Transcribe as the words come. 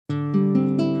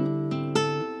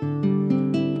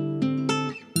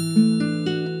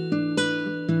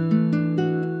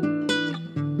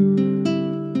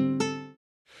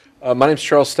My name is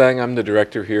Charles Stang. I'm the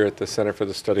director here at the Center for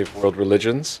the Study of World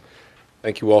Religions.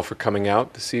 Thank you all for coming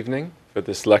out this evening for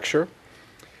this lecture.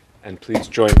 And please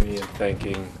join me in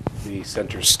thanking the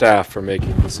center staff for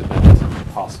making this event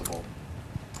possible.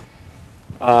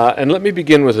 And let me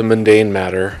begin with a mundane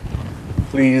matter.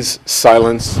 Please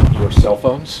silence your cell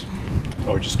phones,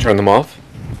 or just turn them off.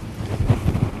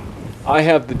 I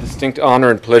have the distinct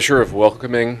honor and pleasure of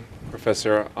welcoming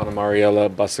Professor Ana Mariela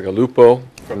Bacigalupo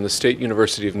from the State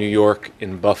University of New York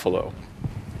in Buffalo.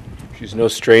 She's no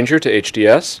stranger to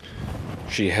HDS.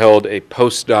 She held a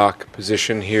postdoc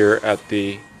position here at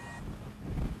the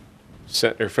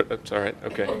Center for, that's all right,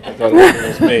 okay, I thought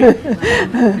it was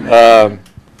me.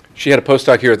 She had a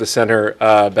postdoc here at the center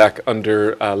back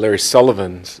under Larry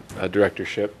Sullivan's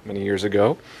directorship many years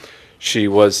ago. She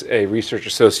was a research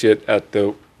associate at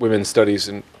the Women's Studies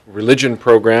and Religion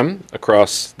program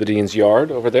across the Dean's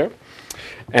Yard over there,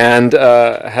 and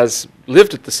has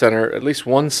lived at the center at least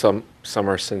one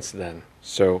summer since then.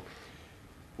 So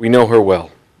we know her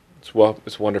well.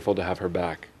 It's wonderful to have her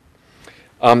back.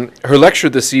 Her lecture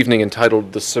this evening,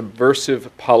 entitled "The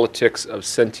Subversive Politics of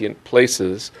Sentient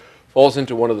Places," falls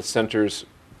into one of the center's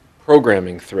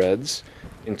programming threads,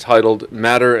 entitled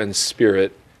 "Matter and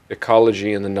Spirit,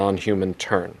 Ecology and the Non-Human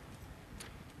Turn."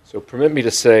 So permit me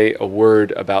to say a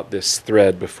word about this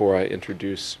thread before I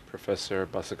introduce Professor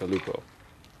Bacigalupo.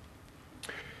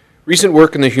 Recent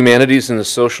work in the humanities and the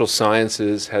social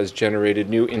sciences has generated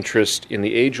new interest in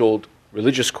the age-old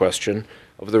religious question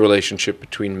of the relationship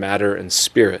between matter and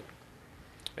spirit,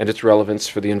 and its relevance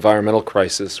for the environmental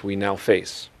crisis we now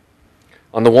face.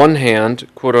 On the one hand,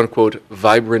 quote-unquote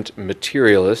vibrant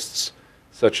materialists,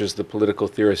 such as the political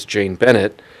theorist Jane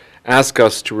Bennett, ask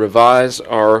us to revise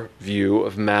our view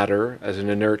of matter as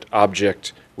an inert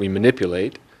object we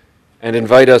manipulate, and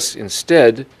invite us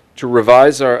instead to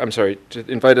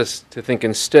invite us to think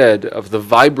instead of the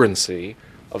vibrancy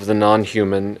of the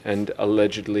non-human and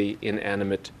allegedly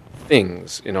inanimate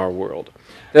things in our world.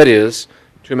 That is,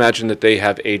 to imagine that they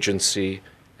have agency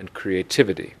and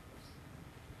creativity.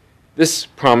 This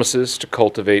promises to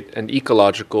cultivate an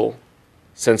ecological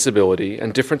sensibility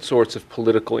and different sorts of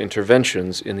political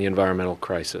interventions in the environmental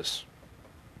crisis.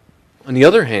 On the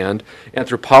other hand,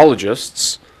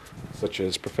 anthropologists, such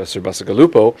as Professor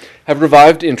Bacigalupo, have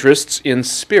revived interests in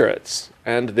spirits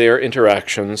and their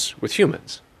interactions with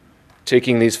humans,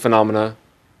 taking these phenomena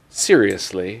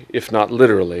seriously, if not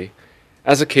literally,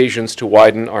 as occasions to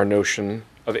widen our notion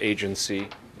of agency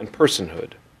and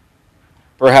personhood.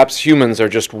 Perhaps humans are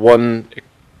just one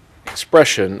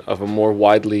expression of a more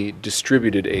widely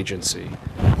distributed agency,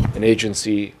 an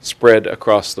agency spread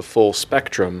across the full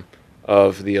spectrum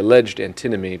of the alleged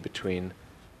antinomy between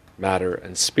matter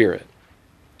and spirit.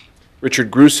 Richard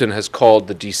Gruson has called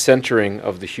the decentering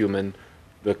of the human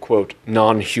the, quote,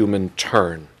 non-human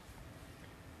turn.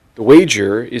 The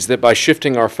wager is that by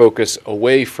shifting our focus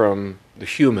away from the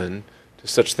human to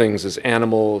such things as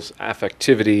animals,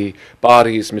 affectivity,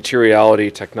 bodies, materiality,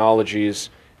 technologies,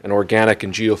 and organic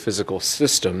and geophysical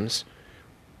systems,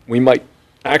 we might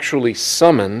actually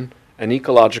summon an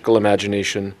ecological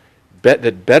imagination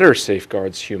that better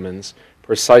safeguards humans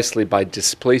precisely by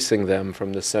displacing them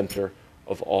from the center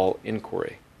of all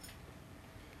inquiry.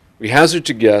 We hazard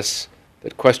to guess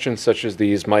that questions such as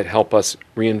these might help us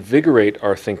reinvigorate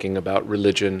our thinking about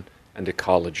religion and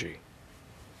ecology.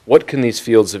 What can these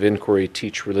fields of inquiry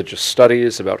teach religious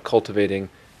studies about cultivating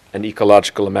an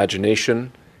ecological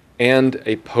imagination and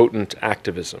a potent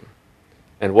activism?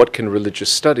 And what can religious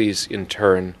studies, in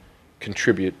turn,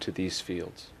 contribute to these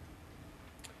fields?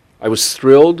 I was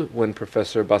thrilled when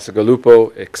Professor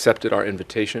Bacigalupo accepted our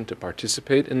invitation to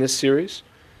participate in this series.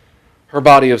 Her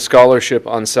body of scholarship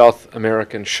on South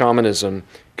American shamanism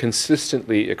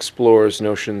consistently explores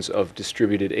notions of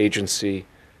distributed agency,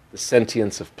 the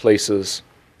sentience of places,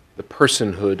 the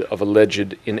personhood of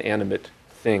alleged inanimate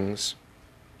things,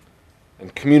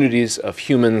 and communities of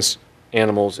humans,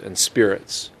 animals, and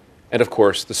spirits, and of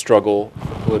course the struggle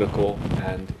for political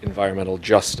and environmental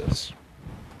justice.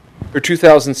 Her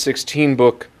 2016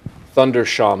 book, Thunder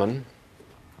Shaman,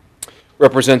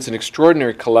 represents an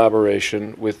extraordinary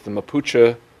collaboration with the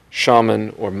Mapuche shaman,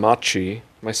 or Machi,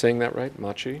 am I saying that right,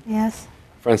 Machi? Yes.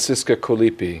 Francisca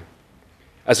Colipi.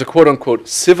 As a quote-unquote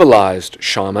civilized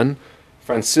shaman,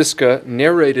 Francisca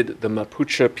narrated the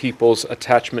Mapuche people's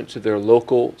attachment to their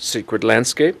local sacred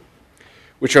landscape,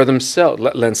 which are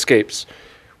landscapes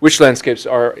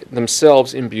are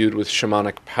themselves imbued with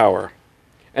shamanic power.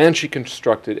 And she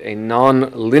constructed a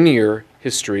non-linear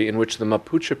history in which the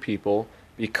Mapuche people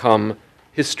become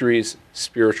history's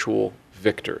spiritual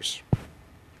victors.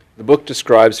 The book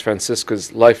describes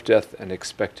Francisca's life, death, and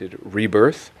expected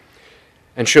rebirth,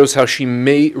 and shows how she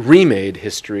remade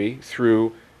history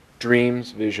through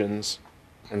dreams, visions,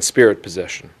 and spirit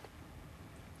possession,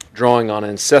 drawing on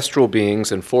ancestral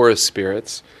beings and forest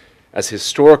spirits as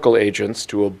historical agents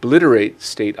to obliterate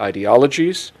state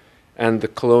ideologies and the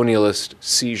colonialist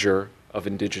seizure of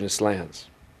indigenous lands.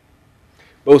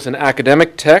 Both an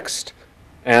academic text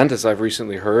and, as I've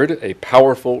recently heard, a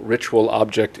powerful ritual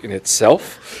object in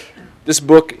itself, this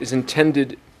book is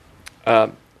intended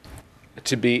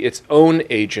to be its own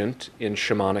agent in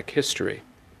shamanic history.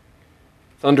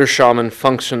 Thunder Shaman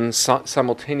functions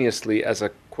simultaneously as a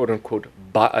quote-unquote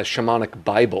a shamanic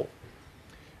Bible.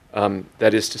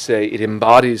 That is to say, it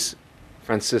embodies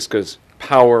Francisca's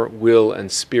power, will,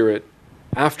 and spirit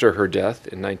after her death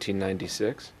in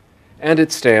 1996, and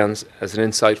it stands as an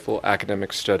insightful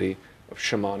academic study of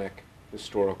shamanic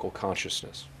historical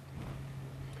consciousness.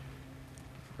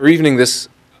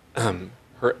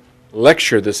 Her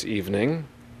lecture this evening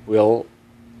will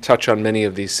touch on many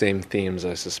of these same themes,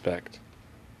 I suspect,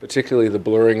 particularly the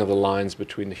blurring of the lines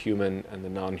between the human and the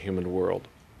non-human world.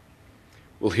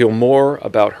 We'll hear more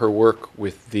about her work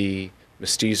with the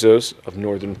mestizos of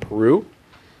northern Peru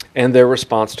and their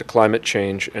response to climate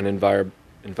change and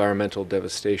environmental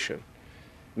devastation,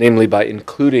 namely by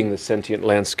including the sentient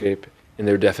landscape in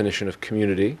their definition of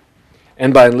community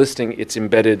and by enlisting its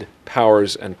embedded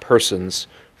powers and persons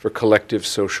for collective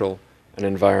social and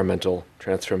environmental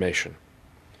transformation.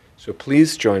 So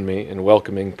please join me in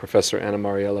welcoming Professor Ana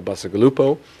Mariela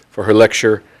Bacigalupo for her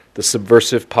lecture, The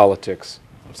Subversive Politics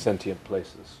of Sentient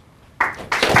Places.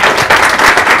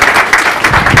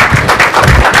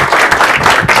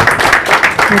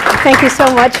 Thank you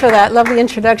so much for that lovely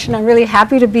introduction. I'm really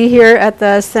happy to be here at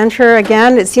the center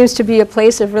again. It seems to be a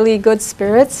place of really good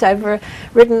spirits. I've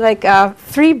written like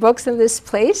 3 books in this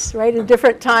place, right, in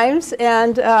different times.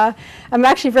 And I'm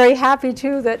actually very happy,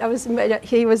 too, that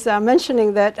he was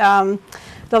mentioning that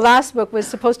the last book was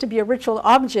supposed to be a ritual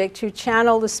object to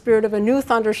channel the spirit of a new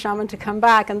thunder shaman to come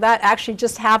back. And that actually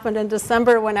just happened in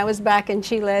December when I was back in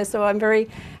Chile. So I'm very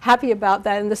happy about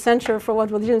that. And the Center for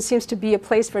World Religion seems to be a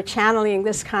place for channeling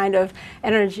this kind of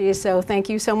energy. So thank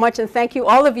you so much. And thank you,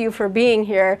 all of you, for being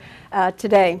here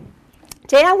today.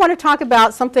 Today I want to talk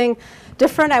about something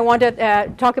different. I want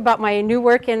to talk about my new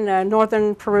work in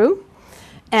northern Peru,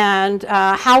 and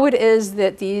how it is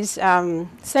that these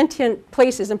sentient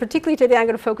places, and particularly today I'm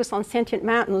going to focus on sentient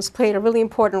mountains, played a really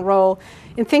important role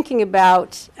in thinking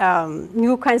about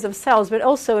new kinds of cells, but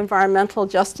also environmental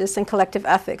justice and collective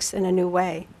ethics in a new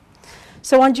way.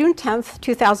 So on June 10th,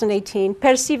 2018,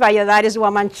 Percy Valladares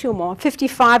Guamanchumo, a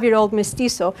 55-year-old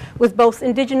mestizo with both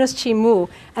indigenous Chimu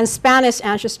and Spanish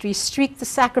ancestry, streaked the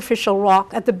sacrificial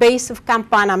rock at the base of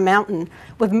Campana Mountain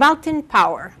with mountain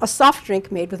power, a soft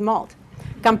drink made with malt.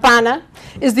 Campana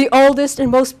is the oldest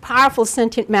and most powerful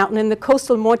sentient mountain in the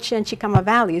coastal Moche and Chicama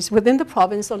valleys within the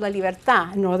province of La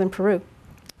Libertad in northern Peru.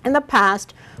 In the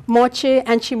past, Moche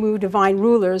and Chimu divine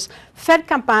rulers fed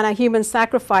Campana human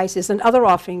sacrifices and other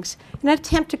offerings in an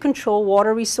attempt to control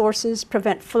water resources,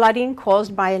 prevent flooding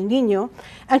caused by El Niño,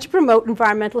 and to promote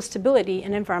environmental stability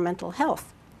and environmental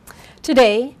health.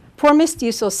 Today, poor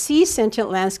mestizos see sentient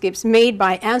landscapes made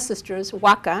by ancestors,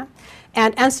 Waka,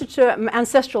 and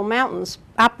ancestral mountains,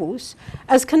 Apus,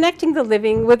 as connecting the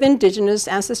living with indigenous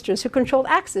ancestors who controlled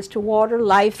access to water,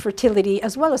 life, fertility,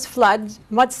 as well as floods,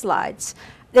 mudslides,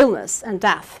 illness, and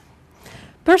death.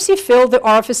 Percy filled the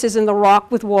orifices in the rock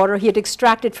with water he had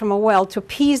extracted from a well to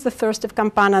appease the thirst of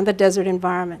Campana in the desert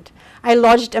environment. I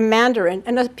lodged a mandarin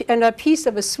and a piece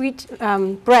of a sweet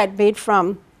bread made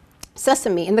from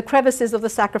sesame in the crevices of the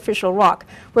sacrificial rock,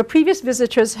 where previous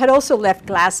visitors had also left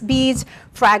glass beads,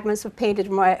 fragments of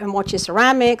painted Moche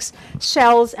ceramics,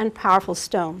 shells, and powerful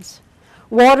stones.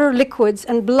 Water, liquids,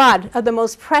 and blood are the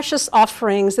most precious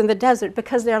offerings in the desert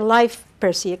because they're life,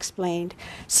 Percy explained.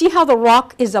 See how the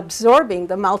rock is absorbing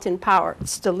the mountain power.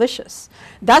 It's delicious.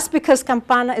 That's because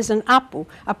Campana is an Apu,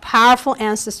 a powerful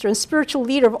ancestor and spiritual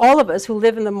leader of all of us who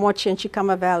live in the Moche and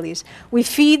Chicama valleys. We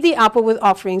feed the Apu with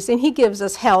offerings, and he gives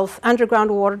us health,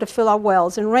 underground water to fill our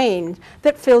wells, and rain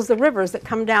that fills the rivers that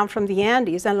come down from the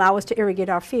Andes and allow us to irrigate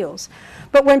our fields.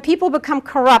 But when people become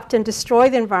corrupt and destroy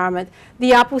the environment,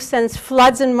 the Apu sends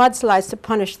floods and mudslides to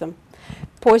punish them.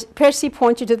 Percy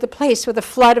pointed to the place where the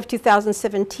flood of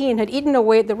 2017 had eaten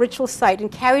away at the ritual site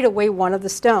and carried away one of the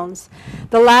stones.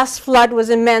 The last flood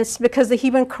was immense because the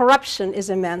human corruption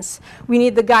is immense. We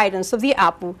need the guidance of the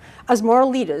Apu as moral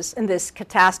leaders in this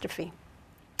catastrophe.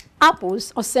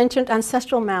 Apus, or sentient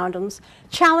ancestral mountains,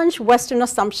 challenge Western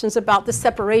assumptions about the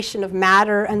separation of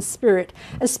matter and spirit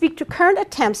and speak to current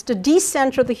attempts to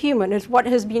decenter the human as what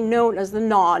has been known as the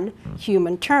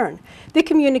non-human turn. They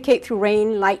communicate through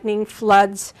rain, lightning,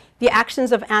 floods, the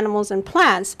actions of animals and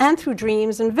plants, and through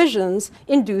dreams and visions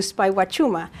induced by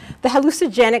Wachuma, the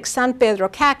hallucinogenic San Pedro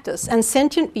cactus and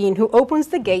sentient being who opens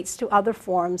the gates to other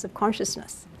forms of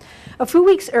consciousness. A few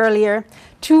weeks earlier,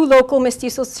 two local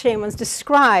mestizo shamans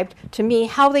described to me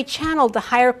how they channeled the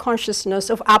higher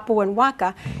consciousness of Apu and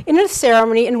Waka in a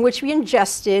ceremony in which we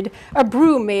ingested a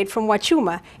brew made from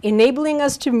Wachuma, enabling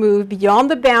us to move beyond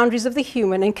the boundaries of the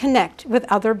human and connect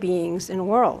with other beings and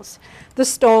worlds. The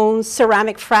stones,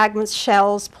 ceramic fragments,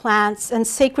 shells, plants, and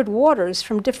sacred waters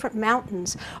from different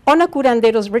mountains on a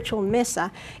curandero's ritual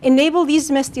mesa enable these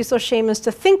mestizo shamans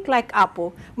to think like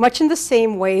Apu, much in the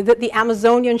same way that the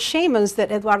Amazonian shamans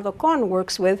that Eduardo Con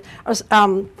works with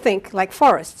think like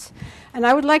forests. And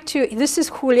I would like to, this is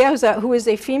Julia, who is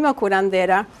a female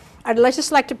curandera. I'd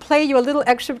just like to play you a little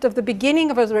excerpt of the beginning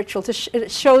of her ritual.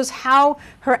 It shows how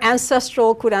her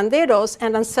ancestral curanderos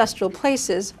and ancestral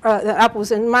places, the Apus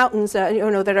and mountains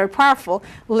that are powerful,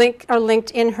 are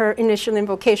linked in her initial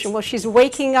invocation. Well, she's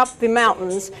waking up the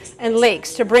mountains and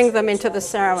lakes to bring them into the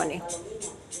ceremony.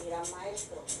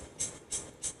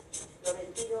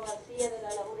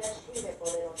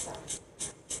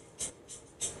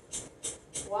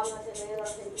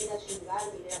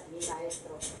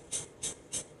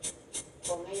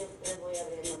 Con ellos tres voy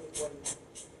abriendo mi cuenta.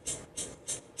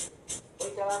 Voy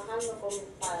trabajando con mi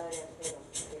espada de acero,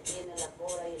 que tiene la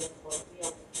cobra y el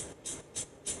escorpión.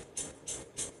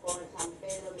 Con el San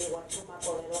Pedro, mi Wachuma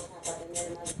poderosa para tener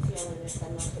una visión en esta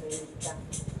noche bendita.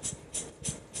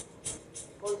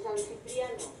 Con San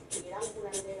Cipriano, mi gran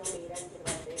curandero, mi gran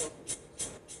quebradero.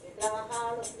 He trabajado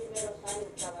los primeros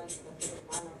años cabalistas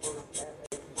humanos con los perros.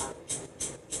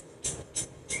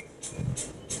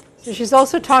 So she's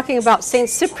also talking about Saint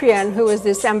Cyprian, who is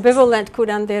this ambivalent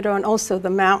curandero and also the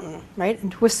mountain, right?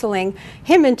 And whistling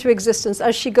him into existence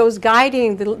as she goes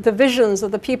guiding the visions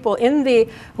of the people who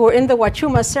are in the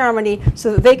Wachuma ceremony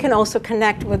so that they can also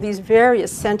connect with these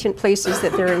various sentient places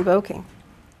that they're invoking.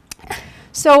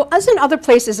 So, as in other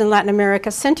places in Latin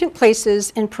America, sentient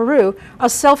places in Peru are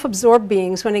self-absorbed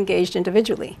beings when engaged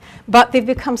individually. But they've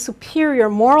become superior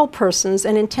moral persons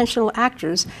and intentional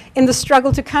actors in the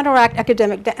struggle to counteract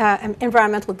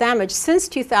environmental damage since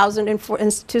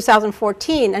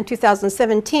 2014 and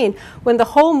 2017, when the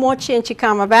whole Moche and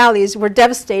Chicama valleys were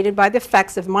devastated by the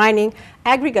effects of mining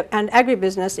and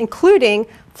agribusiness, including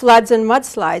floods and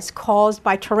mudslides caused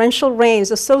by torrential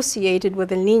rains associated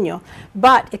with El Niño,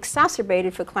 but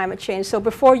exacerbated for climate change. So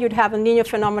before you'd have a Niño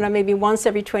phenomena maybe once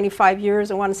every 25 years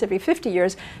or once every 50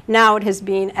 years. Now it has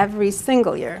been every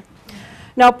single year.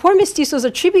 Now, poor mestizos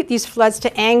attribute these floods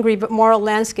to angry but moral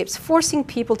landscapes, forcing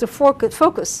people to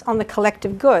focus on the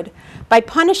collective good by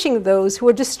punishing those who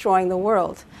are destroying the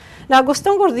world. Now,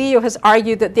 Gastón Gordillo has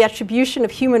argued that the attribution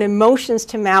of human emotions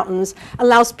to mountains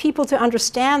allows people to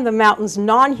understand the mountain's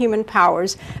non-human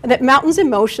powers, and that mountains'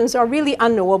 emotions are really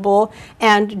unknowable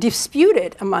and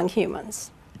disputed among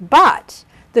humans. But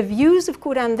the views of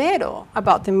curandero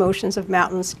about the emotions of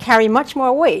mountains carry much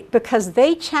more weight because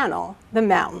they channel the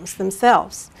mountains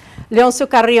themselves. Leoncio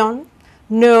Carrion,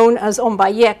 known as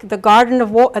Ombayek, the guardian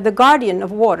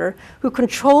of water, who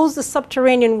controls the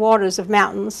subterranean waters of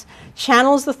mountains,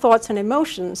 channels the thoughts and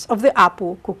emotions of the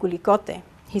Apu Cuculicote.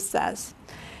 He says,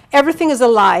 "Everything is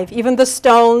alive, even the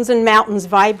stones and mountains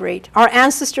vibrate. Our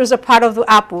ancestors are part of the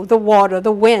Apu, the water,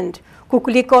 the wind.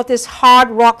 Cuculicote's hard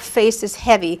rock face is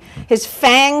heavy. His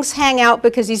fangs hang out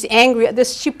because he's angry at the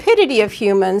stupidity of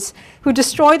humans who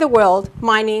destroy the world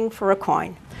mining for a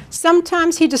coin.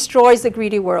 Sometimes he destroys the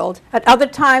greedy world. At other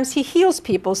times, he heals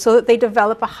people so that they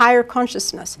develop a higher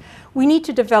consciousness. We need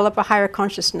to develop a higher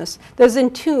consciousness that's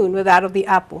in tune with that of the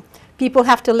Apu. People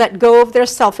have to let go of their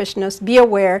selfishness, be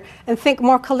aware, and think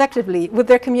more collectively with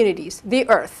their communities, the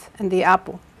earth, and the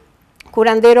Apu."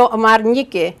 Curandero Omar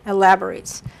Ñique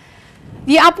elaborates.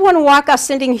 "The Apu and Waka are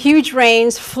sending huge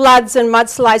rains, floods, and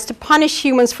mudslides to punish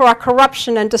humans for our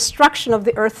corruption and destruction of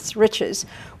the earth's riches.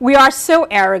 We are so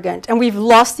arrogant, and we've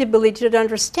lost the ability to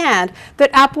understand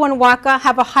that Apu and Waka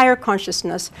have a higher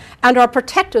consciousness and are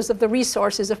protectors of the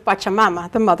resources of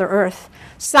Pachamama, the Mother Earth.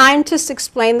 Scientists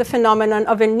explain the phenomenon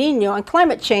of El Niño and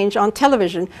climate change on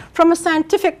television from a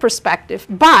scientific perspective,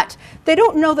 but they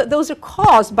don't know that those are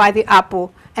caused by the Apu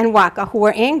and Waka who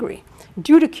are angry.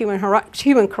 due to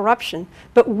human corruption.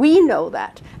 But we know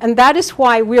that. And that is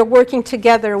why we are working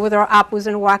together with our Apus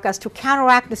and Huacas to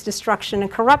counteract this destruction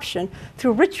and corruption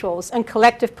through rituals and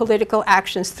collective political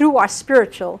actions through our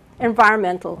spiritual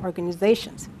environmental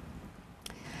organizations.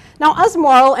 Now, as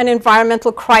moral and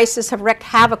environmental crises have wreaked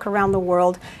havoc around the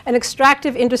world, and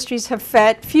extractive industries have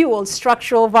fueled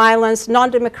structural violence,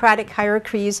 non-democratic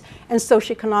hierarchies, and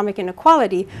socioeconomic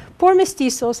inequality, poor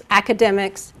mestizos,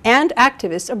 academics, and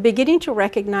activists are beginning to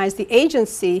recognize the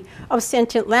agency of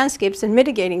sentient landscapes in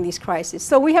mitigating these crises.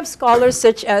 So we have scholars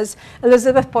such as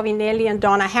Elizabeth Povinelli and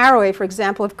Donna Haraway, for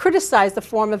example, have criticized the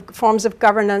forms of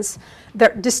governance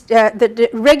that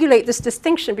regulate this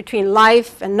distinction between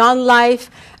life and non-life,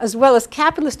 as well as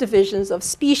capitalist divisions of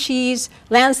species,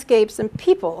 landscapes, and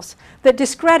peoples that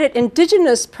discredit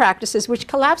indigenous practices which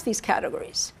collapse these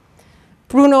categories.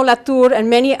 Bruno Latour and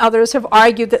many others have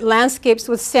argued that landscapes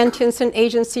with sentience and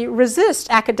agency resist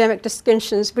academic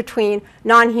distinctions between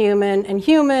non-human and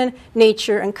human,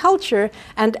 nature and culture,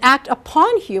 and act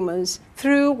upon humans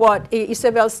through what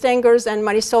Isabel Stengers and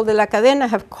Marisol de la Cadena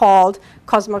have called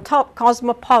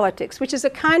cosmopolitics, which is a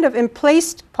kind of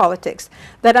emplaced politics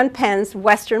that unpens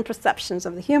Western perceptions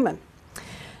of the human.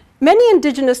 Many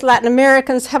indigenous Latin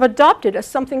Americans have adopted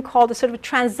something called a sort of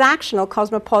transactional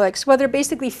cosmopolitics, where they're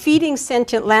basically feeding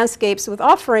sentient landscapes with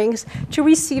offerings to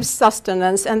receive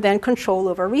sustenance and then control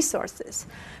over resources.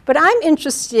 But I'm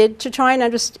interested to trying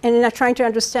to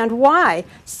understand why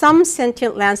some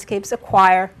sentient landscapes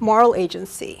acquire moral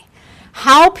agency,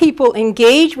 how people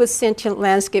engage with sentient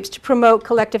landscapes to promote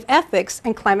collective ethics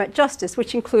and climate justice,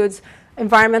 which includes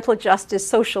environmental justice,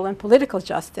 social and political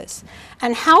justice,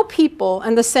 and how people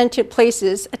and the sentient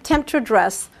places attempt to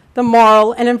address the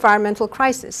moral and environmental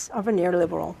crisis of a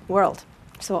neoliberal world.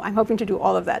 So I'm hoping to do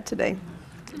all of that today.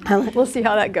 We'll see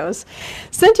how that goes.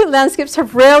 Sentient landscapes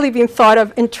have rarely been thought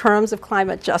of in terms of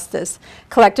climate justice,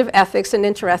 collective ethics, and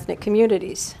interethnic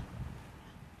communities.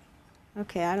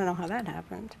 Okay, I don't know how that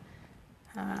happened.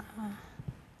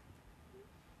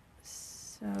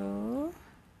 So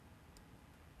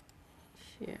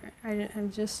here, I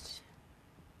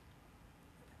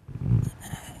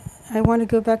want to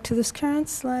go back to this current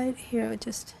slide here.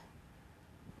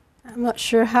 I'm not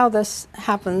sure how this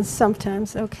happens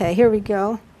sometimes. Okay, here we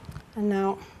go. And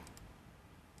now,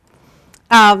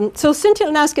 so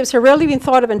sentient landscapes have rarely been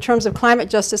thought of in terms of climate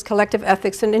justice, collective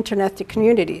ethics, and interethnic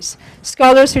communities.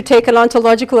 Scholars who take an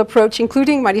ontological approach,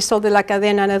 including Marisol de la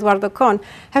Cadena and Eduardo Con,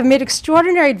 have made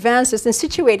extraordinary advances in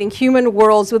situating human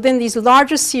worlds within these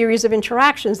larger series of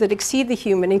interactions that exceed the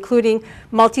human, including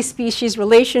multi-species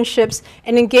relationships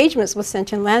and engagements with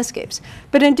sentient landscapes.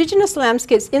 But indigenous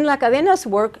landscapes in La Cadena's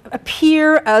work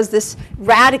appear as this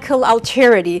radical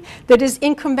alterity that is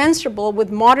incommensurable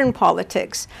with modern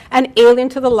politics and alien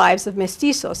to the lives of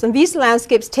mestizos. And these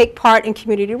landscapes take part in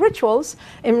community rituals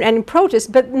and in protests,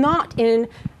 but not in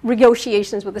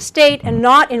negotiations with the state and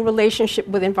not in relationship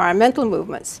with environmental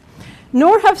movements.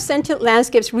 Nor have sentient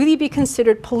landscapes really be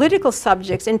considered political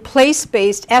subjects in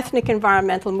place-based ethnic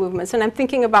environmental movements. And I'm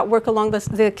thinking about work along this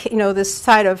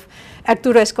side of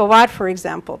Arturo Escobar, for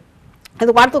example.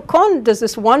 Eduardo Con does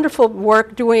this wonderful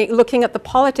work looking at the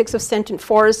politics of sentient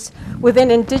forests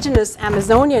within indigenous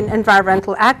Amazonian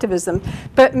environmental activism,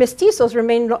 but mestizos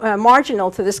remain marginal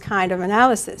to this kind of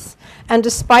analysis. And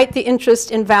despite the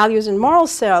interest in values and moral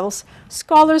selves,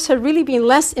 scholars have really been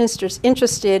less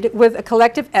interested with a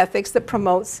collective ethics that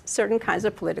promotes certain kinds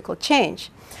of political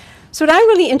change. So what I'm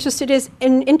really interested is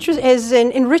in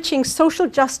enriching social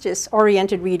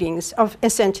justice-oriented readings of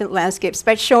sentient landscapes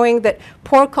by showing that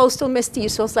poor coastal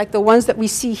mestizos, like the ones that we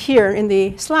see here in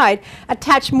the slide,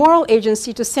 attach moral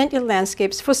agency to sentient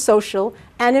landscapes for social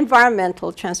and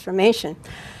environmental transformation.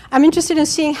 I'm interested in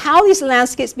seeing how these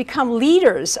landscapes become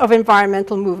leaders of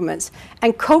environmental movements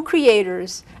and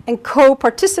co-creators and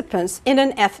co-participants in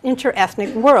an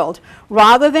inter-ethnic world,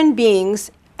 rather than beings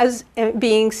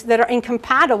that are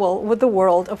incompatible with the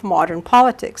world of modern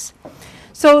politics.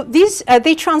 So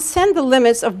they transcend the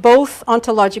limits of both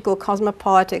ontological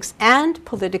cosmopolitics and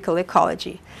political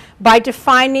ecology by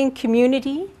defining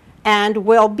community and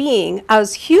well-being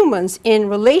as humans in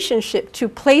relationship to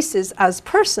places as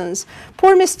persons.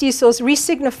 Poor mestizos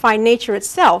resignify nature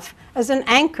itself as an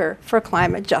anchor for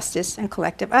climate justice and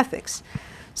collective ethics.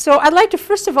 So I'd like to,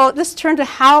 first of all, let's turn to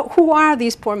who are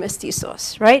these poor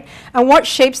mestizos, right? And what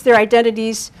shapes their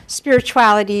identities,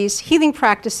 spiritualities, healing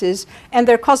practices, and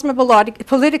their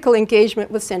cosmopolitical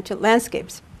engagement with sentient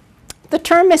landscapes. The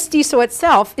term mestizo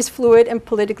itself is fluid and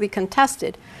politically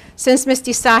contested. Since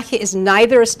mestizaje is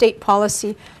neither a state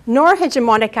policy nor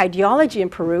hegemonic ideology in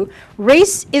Peru,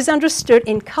 race is understood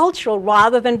in cultural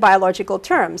rather than biological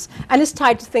terms and is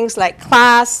tied to things like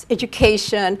class,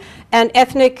 education, and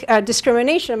ethnic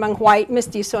discrimination among white,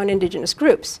 mestizo, and indigenous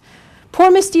groups. Poor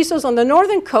mestizos on the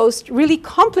northern coast really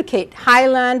complicate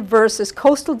highland versus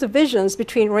coastal divisions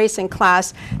between race and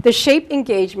class that shape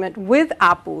engagement with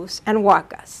Apus and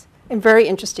Huacas in very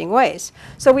interesting ways.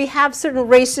 So we have certain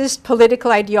racist political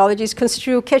ideologies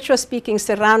construe Quechua-speaking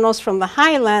Serranos from the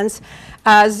highlands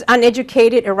as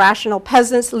uneducated, irrational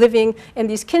peasants living in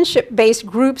these kinship-based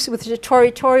groups with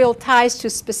territorial ties to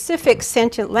specific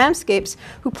sentient landscapes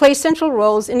who play central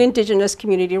roles in indigenous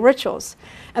community rituals.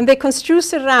 And they construe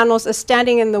Serranos as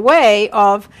standing in the way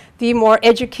of the more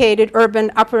educated, urban,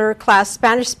 upper-class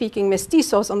Spanish-speaking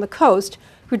mestizos on the coast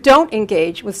who don't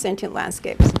engage with sentient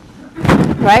landscapes.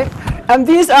 Right?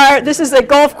 This is a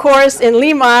golf course in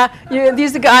Lima.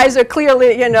 These guys are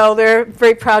clearly, they're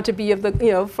very proud to be of the,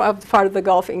 part of the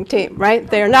golfing team, right?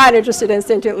 They're not interested in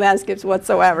sentient landscapes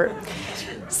whatsoever.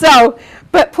 So,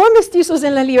 but poor mestizos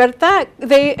in La Libertad,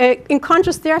 they, in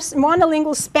contrast, they're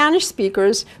monolingual Spanish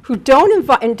speakers who don't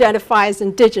identify as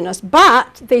indigenous,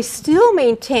 but they still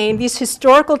maintain these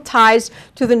historical ties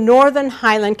to the northern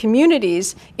highland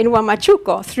communities in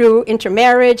Huamachuco through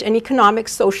intermarriage and economic,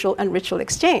 social, and ritual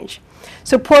exchange.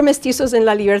 So poor mestizos in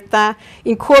La Libertad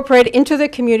incorporate into their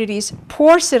communities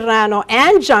poor Serrano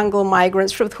and jungle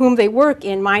migrants with whom they work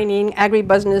in mining,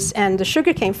 agribusiness, and the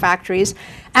sugarcane factories,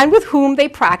 and with whom they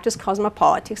practice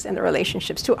cosmopolitics and their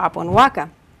relationships to Apu and Huaca.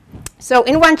 So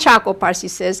in Huanchaco, Parsi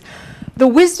says, the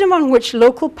wisdom on which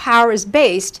local power is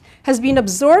based has been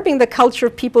absorbing the culture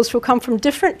of peoples who come from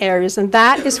different areas, and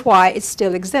that is why it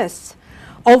still exists.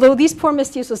 Although these poor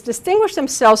mestizos distinguish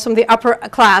themselves from the upper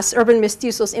class urban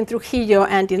mestizos in Trujillo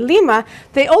and in Lima,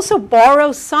 they also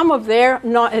borrow some of their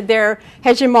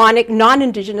hegemonic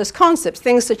non-indigenous concepts,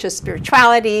 things such as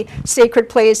spirituality, sacred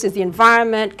places, the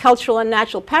environment, cultural and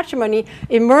natural patrimony,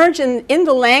 emerge in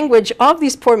the language of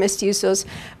these poor mestizos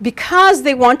because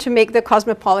they want to make their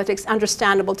cosmopolitics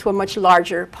understandable to a much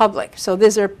larger public. So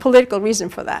there's a political reason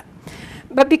for that.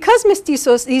 But because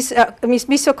mestizos, these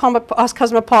mestizo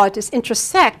cosmopolitans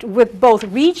intersect with both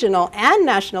regional and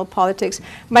national politics,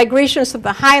 migrations from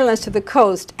the highlands to the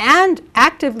coast, and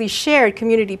actively shared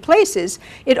community places,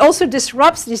 it also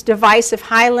disrupts these divisive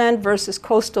highland versus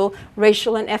coastal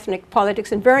racial and ethnic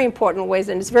politics in very important ways,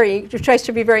 and it tries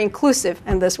to be very inclusive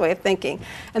in this way of thinking.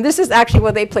 And this is actually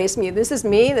where they place me. This is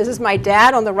my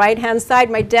dad on the right-hand side.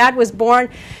 My dad was born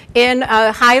in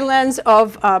highlands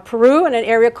of Peru in an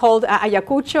area called Ayacucho.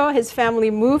 His family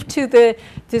moved to the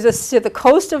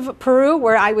coast of Peru,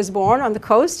 where I was born, on the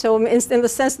coast. So in the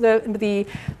sense, the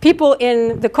people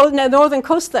in the northern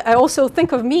coast, I also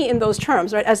think of me in those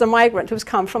terms, right, as a migrant who's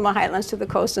come from the highlands to the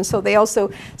coast. And so they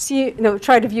also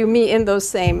try to view me in those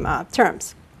same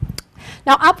terms.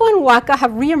 Now, Apu and Huaca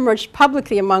have reemerged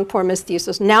publicly among poor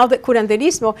mestizos now that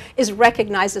curanderismo is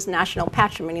recognized as national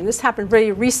patrimony. And this happened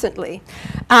very recently.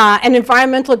 And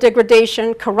environmental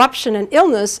degradation, corruption, and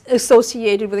illness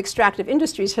associated with extractive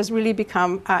industries has really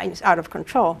become out of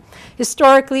control.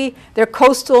 Historically, their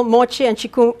coastal Moche and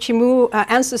Chimu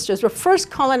ancestors were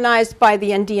first colonized by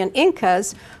the Andean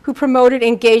Incas, who promoted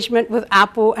engagement with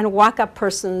Apu and Huaca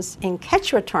persons in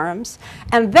Quechua terms,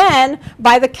 and then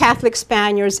by the Catholic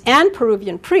Spaniards and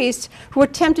Peruvian priests who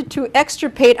attempted to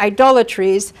extirpate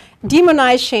idolatries,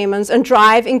 demonize shamans, and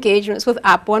drive engagements with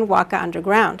Apu and Huaca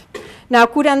underground. Now,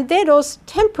 curanderos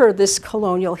temper this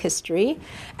colonial history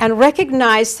and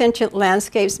recognize sentient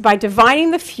landscapes by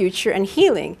divining the future and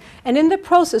healing. And in the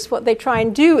process, what they try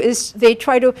and do is they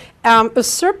try to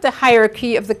usurp the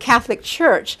hierarchy of the Catholic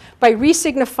Church by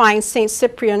re-signifying Saint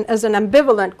Cyprian as an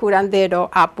ambivalent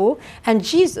curandero, Apu, and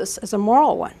Jesus as a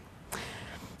moral one.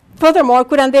 Furthermore,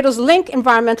 curanderos link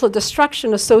environmental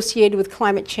destruction associated with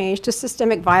climate change to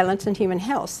systemic violence and human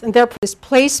health. And therefore, this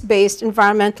place-based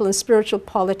environmental and spiritual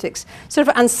politics sort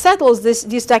of unsettles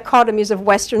these dichotomies of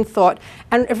Western thought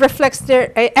and reflects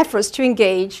their efforts to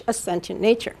engage a sentient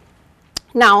nature.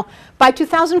 Now, by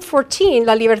 2014,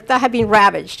 La Libertad had been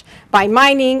ravaged by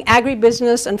mining,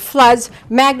 agribusiness, and floods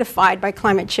magnified by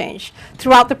climate change.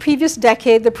 Throughout the previous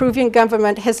decade, the Peruvian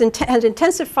government has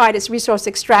intensified its resource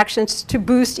extractions to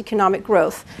boost economic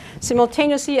growth,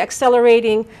 simultaneously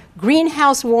accelerating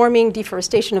greenhouse warming,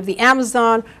 deforestation of the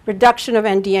Amazon, reduction of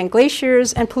Andean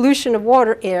glaciers, and pollution of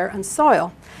water, air, and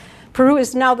soil. Peru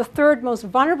is now the third most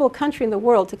vulnerable country in the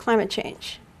world to climate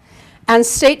change. And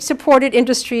state-supported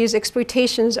industries'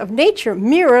 exploitations of nature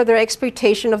mirror their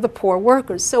exploitation of the poor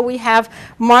workers. So we have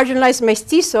marginalized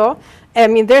mestizo I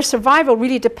mean, their survival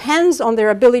really depends on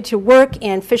their ability to work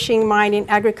in fishing, mining,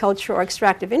 agriculture, or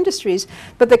extractive industries.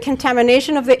 But the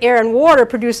contamination of the air and water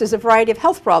produces a variety of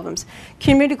health problems: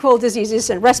 communicable diseases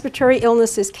and respiratory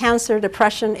illnesses, cancer,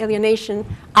 depression, alienation,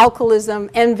 alcoholism,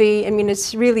 envy. I mean,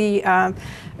 it's really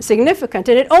significant.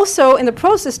 And it also, in the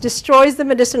process, destroys the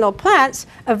medicinal plants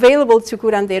available to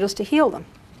curanderos to heal them.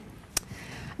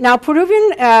 Now,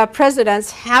 Peruvian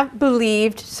presidents have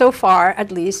believed, so far at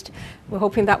least, we're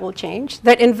hoping that will change,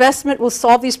 that investment will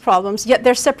solve these problems, yet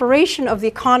their separation of the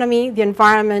economy, the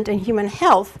environment, and human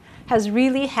health has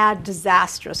really had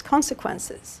disastrous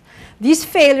consequences. These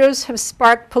failures have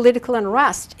sparked political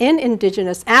unrest in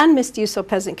indigenous and mestizo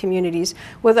peasant communities,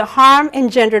 where the harm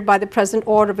engendered by the present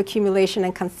order of accumulation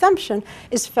and consumption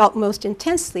is felt most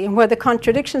intensely, and where the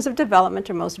contradictions of development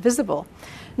are most visible.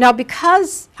 Now,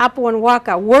 because Apu and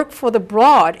Huaca work for the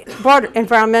broad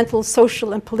environmental,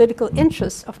 social, and political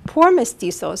interests of poor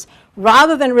mestizos,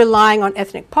 rather than relying on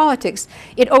ethnic politics,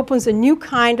 it opens a new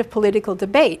kind of political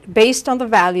debate based on the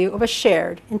value of a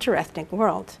shared interethnic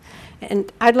world.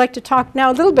 And I'd like to talk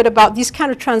now a little bit about these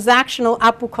kind of transactional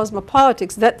Apu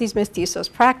cosmopolitics that these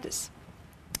mestizos practice.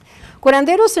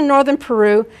 Curanderos in northern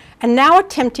Peru are now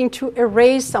attempting to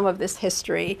erase some of this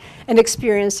history and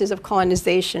experiences of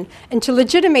colonization and to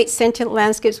legitimate sentient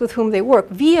landscapes with whom they work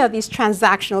via these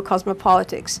transactional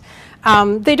cosmopolitics.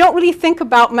 They don't really think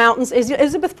about mountains.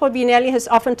 Elizabeth Polvinelli has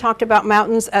often talked about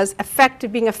mountains as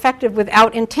being effective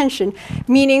without intention,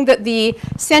 meaning that the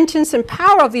sentience and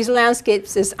power of these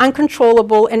landscapes is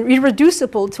uncontrollable and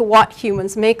irreducible to what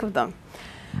humans make of them.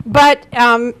 But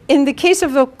in the case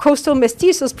of the coastal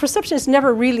mestizos, perception is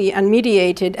never really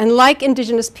unmediated. And like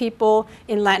indigenous people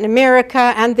in Latin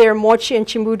America and their Moche and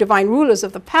Chimbu divine rulers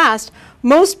of the past,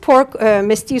 most poor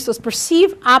mestizos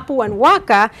perceive Apu and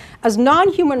Huaca as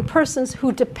non-human persons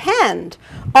who depend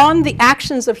on the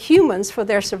actions of humans for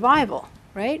their survival,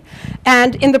 right?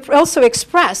 And also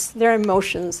express their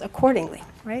emotions accordingly,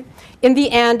 right? In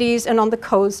the Andes and on the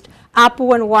coast,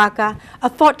 Apu and Huaca are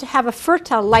thought to have a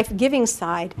fertile life-giving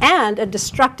side and a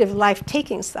destructive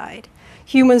life-taking side.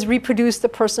 Humans reproduce the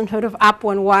personhood of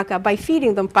Apu and Huaca by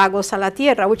feeding them pagos a la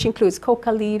tierra, which includes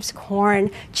coca leaves,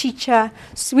 corn, chicha,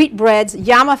 sweetbreads,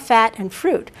 llama fat, and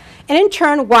fruit. And in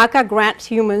turn, Huaca grants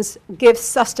humans gifts,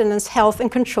 sustenance, health, and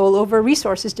control over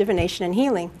resources, divination, and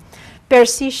healing.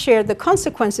 Percy shared the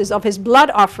consequences of his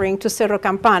blood offering to Cerro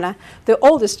Campana, the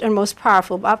oldest and most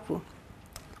powerful of Apu.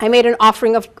 I made an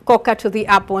offering of coca to the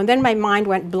Apu, and then my mind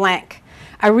went blank.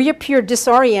 I reappeared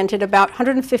disoriented about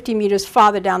 150 meters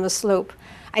farther down the slope.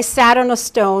 I sat on a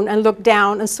stone and looked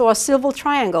down and saw a silver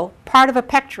triangle, part of a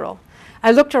pectoral.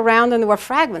 I looked around and there were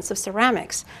fragments of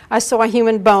ceramics. I saw a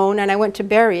human bone and I went to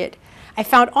bury it. I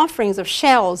found offerings of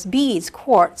shells, beads,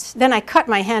 quartz. Then I cut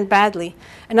my hand badly.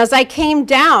 And as I came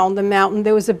down the mountain,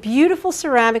 there was a beautiful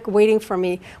ceramic waiting for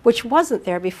me, which wasn't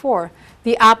there before.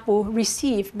 The Apu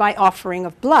received my offering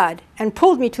of blood and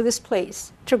pulled me to this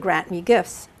place to grant me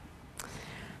gifts.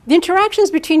 The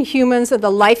interactions between humans and the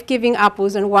life-giving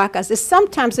Apus and Huacas is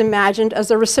sometimes imagined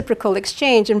as a reciprocal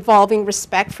exchange involving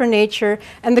respect for nature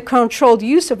and the controlled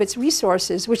use of its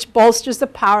resources, which bolsters the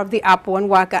power of the Apu and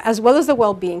Huaca, as well as the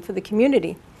well-being for the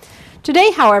community.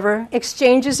 Today, however,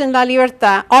 exchanges in La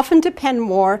Libertad often depend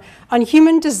more on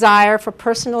human desire for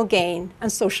personal gain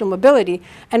and social mobility,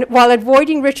 and while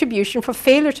avoiding retribution for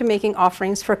failure to making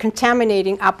offerings, for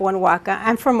contaminating Apu and Huaca,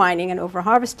 and for mining and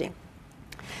overharvesting.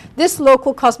 This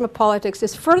local cosmopolitics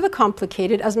is further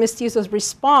complicated as mestizos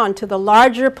respond to the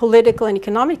larger political and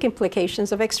economic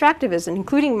implications of extractivism,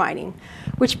 including mining,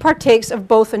 which partakes of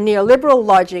both a neoliberal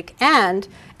logic and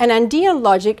an Andean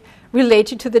logic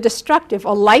related to the destructive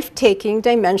or life-taking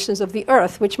dimensions of the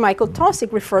earth, which Michael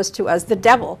Taussig refers to as the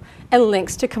devil and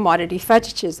links to commodity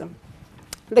fetishism.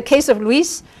 The case of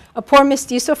Luis, a poor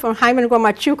mestizo from Jaime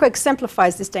Guamachuco,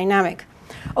 exemplifies this dynamic.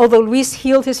 Although Luis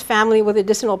healed his family with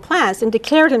medicinal plants and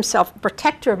declared himself a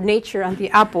protector of nature and the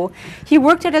Apu, he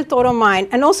worked at El Toro mine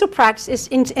and also practiced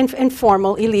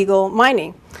informal illegal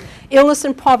mining. Illness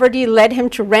and poverty led him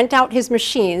to rent out his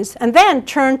machines and then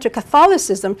turned to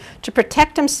Catholicism to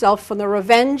protect himself from the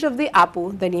revenge of the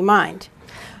Apu that he mined.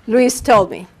 Luis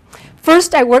told me,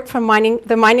 "First, I worked for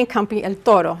the mining company El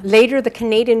Toro. Later, the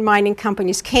Canadian mining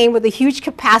companies came with a huge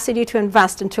capacity to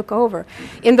invest and took over.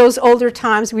 In those older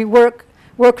times,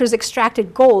 workers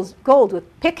extracted gold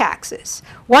with pickaxes.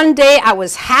 One day, I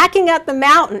was hacking at the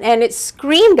mountain, and it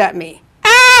screamed at me,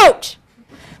 'Out!'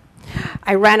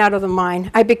 I ran out of the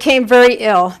mine. I became very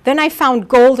ill. Then I found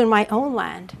gold in my own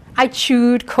land. I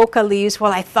chewed coca leaves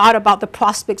while I thought about the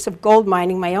prospects of gold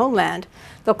mining my own land.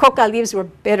 The coca leaves were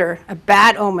bitter, a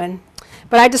bad omen.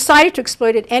 But I decided to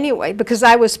exploit it anyway because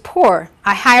I was poor.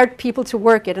 I hired people to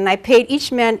work it, and I paid each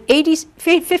man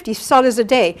 50 soles a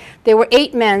day. There were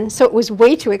 8 men, so it was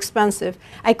way too expensive.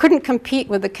 I couldn't compete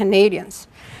with the Canadians.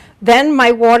 Then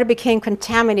my water became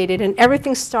contaminated, and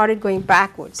everything started going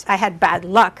backwards. I had bad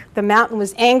luck. The mountain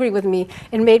was angry with me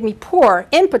and made me poor,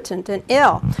 impotent, and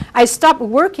ill. I stopped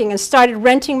working and started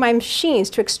renting my machines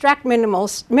to extract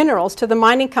minerals to the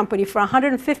mining company for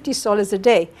 150 soles a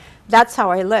day. That's how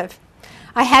I live.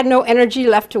 I had no energy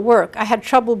left to work. I had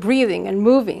trouble breathing and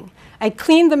moving. I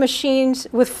cleaned the machines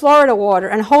with Florida water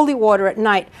and holy water at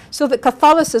night so that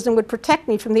Catholicism would protect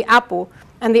me from the Apu,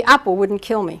 and the Apu wouldn't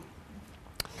kill me.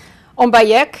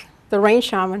 Ombayek, the rain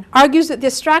shaman, argues that the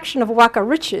extraction of Waka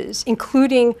riches,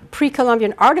 including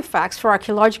pre-Columbian artifacts for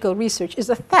archaeological research, is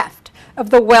a theft of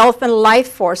the wealth and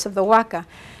life force of the Waka.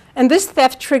 And this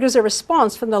theft triggers a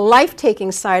response from the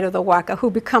life-taking side of the Waka,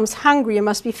 who becomes hungry and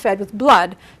must be fed with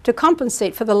blood to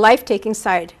compensate for the life-taking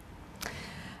side,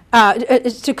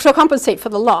 to compensate for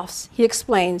the loss. He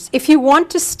explains, if you want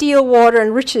to steal water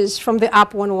and riches from the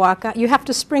Apu and Waka, you have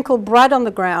to sprinkle blood on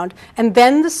the ground, and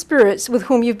then the spirits with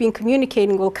whom you've been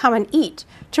communicating will come and eat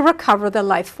to recover the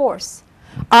life force.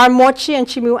 Our Moche and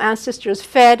Chimu ancestors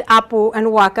fed Apu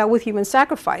and Waka with human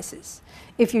sacrifices.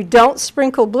 If you don't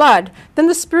sprinkle blood, then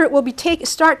the spirit will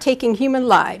start taking human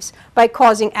lives by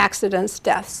causing accidents,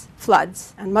 deaths,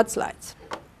 floods, and mudslides.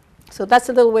 So that's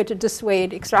a little way to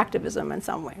dissuade extractivism in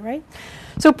some way, right?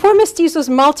 So poor mestizos'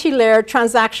 multi-layered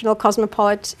transactional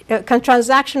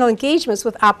transactional engagements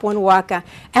with Apu and Waka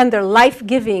and their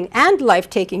life-giving and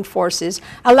life-taking forces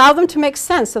allow them to make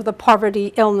sense of the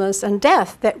poverty, illness, and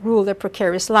death that rule their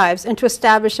precarious lives and to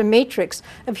establish a matrix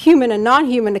of human and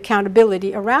non-human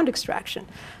accountability around extraction.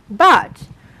 But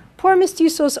poor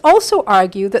mestizos also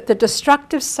argue that the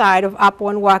destructive side of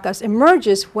Apu and Wakas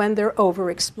emerges when they're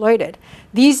overexploited.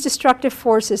 These destructive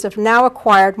forces have now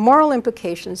acquired moral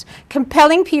implications,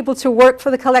 compelling people to work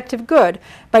for the collective good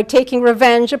by taking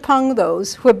revenge upon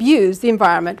those who abuse the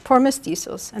environment, poor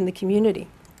mestizos, and the community.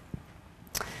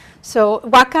 So,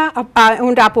 Waka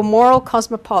and Apu moral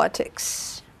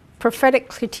cosmopolitics, prophetic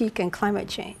critique, and climate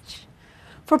change.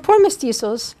 For poor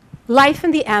mestizos, life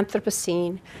in the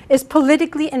Anthropocene is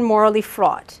politically and morally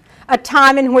fraught, a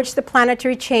time in which the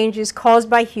planetary changes caused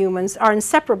by humans are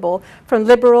inseparable from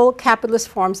liberal capitalist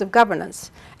forms of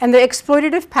governance and the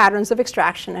exploitative patterns of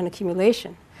extraction and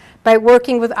accumulation. By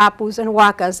working with Apus and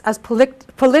Wakas as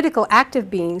political active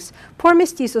beings, poor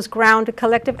mestizos ground a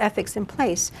collective ethics in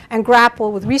place and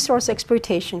grapple with resource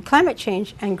exploitation, climate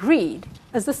change, and greed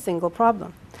as the single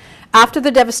problem. After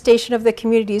the devastation of their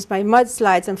communities by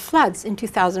mudslides and floods in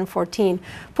 2014,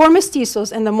 poor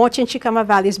mestizos in the Moche and Chicama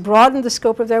valleys broadened the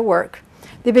scope of their work.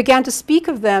 They began to speak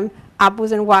of them,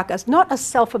 Apus and Wakas, not as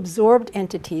self-absorbed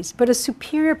entities, but as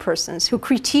superior persons who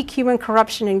critique human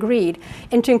corruption and greed,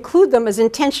 and to include them as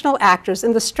intentional actors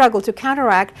in the struggle to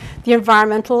counteract the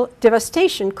environmental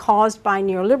devastation caused by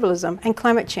neoliberalism and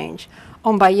climate change.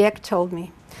 Ombayek told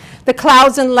me. The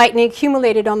clouds and lightning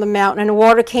accumulated on the mountain, and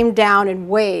water came down in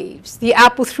waves. The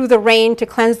Apu threw the rain to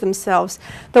cleanse themselves.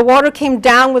 The water came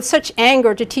down with such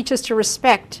anger to teach us to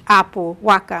respect Apu,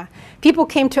 Waka. People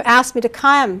came to ask me to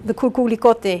climb the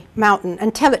Cuculicote mountain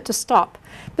and tell it to stop.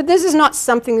 But this is not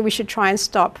something that we should try and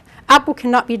stop. Apu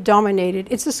cannot be dominated.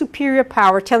 It's a superior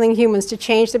power telling humans to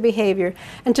change their behavior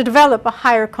and to develop a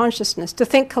higher consciousness, to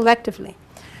think collectively.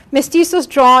 Mestizos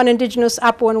draw on indigenous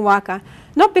Apu and Waka,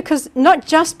 not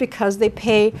just because they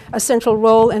play a central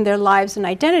role in their lives and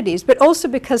identities, but also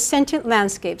because sentient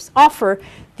landscapes offer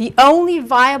the only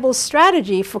viable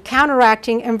strategy for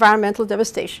counteracting environmental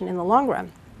devastation in the long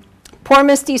run. Poor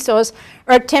mestizos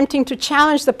are attempting to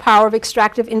challenge the power of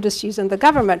extractive industries and the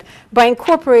government by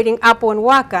incorporating Apu and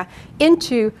Waka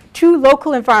into 2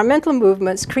 local environmental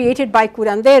movements created by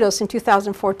curanderos in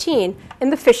 2014 in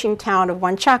the fishing town of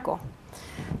Huanchaco.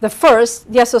 The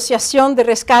first, the Asociación de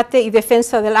Rescate y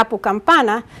Defensa del Apu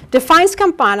Campana, defines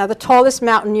Campana, the tallest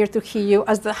mountain near Trujillo,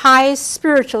 as the highest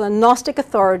spiritual and Gnostic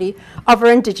authority of our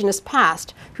indigenous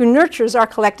past, who nurtures our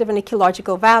collective and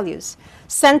ecological values.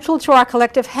 Central to our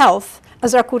collective health,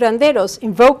 as our curanderos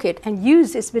invoke it and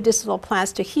use its medicinal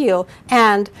plants to heal,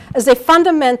 and as a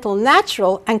fundamental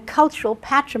natural and cultural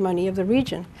patrimony of the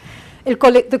region. The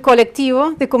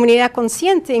colectivo de comunidad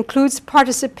consciente includes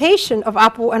participation of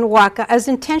Apu and Waka as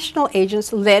intentional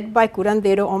agents led by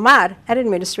curandero Omar and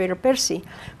Administrator Percy,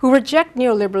 who reject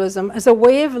neoliberalism as a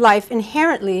way of life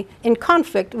inherently in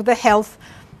conflict with the health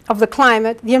of the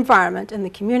climate, the environment, and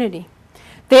the community.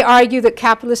 They argue that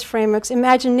capitalist frameworks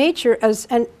imagine nature as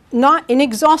an not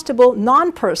inexhaustible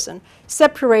non-person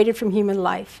separated from human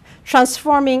life,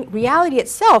 transforming reality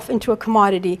itself into a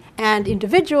commodity and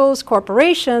individuals,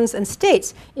 corporations, and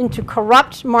states into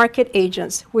corrupt market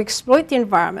agents who exploit the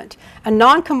environment, a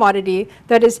non-commodity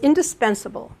that is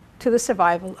indispensable to the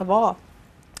survival of all.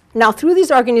 Now, through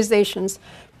these organizations,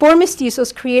 Por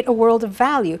Mestizos create a world of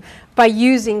value by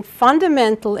using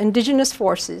fundamental indigenous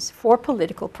forces for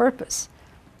political purposes.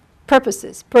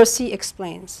 Percy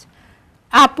explains,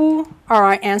 Apu are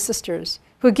our ancestors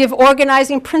who give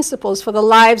organizing principles for the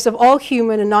lives of all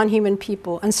human and non-human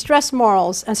people and stress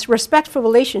morals and respect for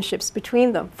relationships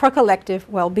between them for collective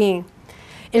well-being.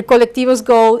 El Colectivo's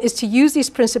goal is to use these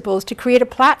principles to create a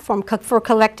platform for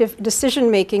collective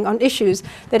decision-making on issues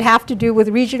that have to do with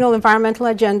regional environmental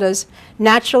agendas,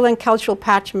 natural and cultural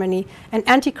patrimony, and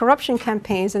anti-corruption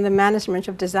campaigns and the management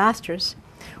of disasters.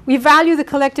 We value the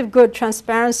collective good,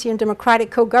 transparency, and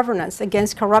democratic co-governance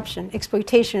against corruption,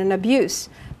 exploitation, and abuse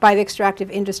by the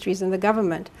extractive industries and the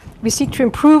government. We seek to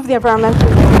improve the environmental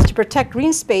limits, to protect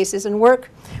green spaces, and work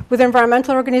with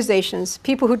environmental organizations,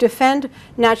 people who defend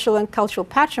natural and cultural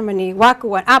patrimony,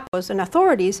 Waku and Apos, and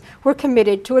authorities who are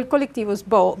committed to El Colectivo's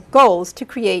goals to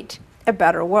create a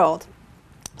better world.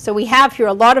 So we have here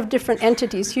a lot of different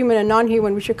entities, human and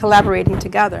non-human, which are collaborating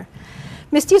together.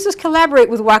 Mestizos collaborate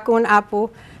with Waku and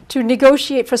Apu to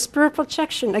negotiate for spirit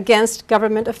protection against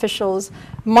government officials,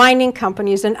 mining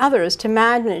companies, and others to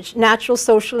manage natural,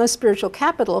 social, and spiritual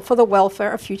capital for the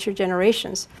welfare of future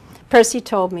generations. Percy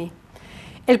told me,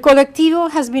 El Colectivo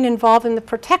has been involved in the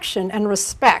protection and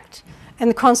respect and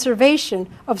the conservation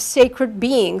of sacred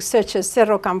beings such as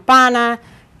Cerro Campana,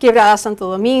 Quebrada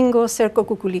Santo Domingo, Cerco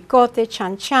Cuculicote,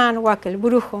 Chan Chan, Huaca el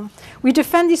Brujo. We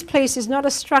defend these places not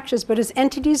as structures, but as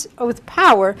entities with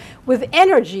power, with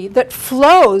energy that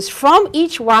flows from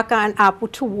each Huaca and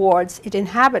Apu towards its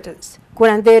inhabitants.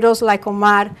 Curanderos like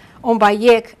Omar,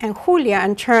 Ombayek, and Julia,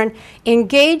 in turn,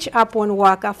 engage Apu and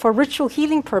Huaca for ritual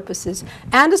healing purposes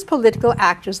and as political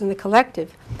actors in the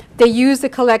collective. They use the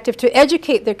collective to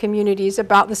educate their communities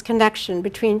about this connection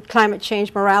between climate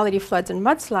change, morality, floods, and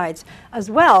mudslides, as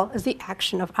well as the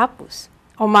action of Apus.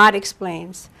 Omar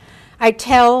explains, I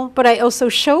tell, but I also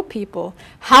show people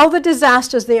how the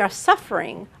disasters they are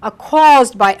suffering are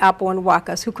caused by Apu and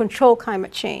Huacas who control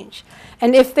climate change.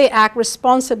 And if they act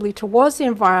responsibly towards the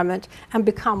environment and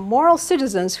become moral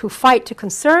citizens who fight to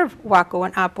conserve Huaco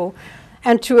and Apu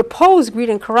and to oppose greed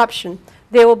and corruption,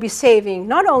 they will be saving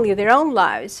not only their own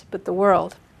lives, but the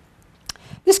world.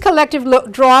 This collective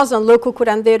draws on local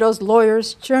curanderos,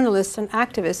 lawyers, journalists, and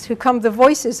activists who become the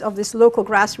voices of this local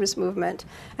grassroots movement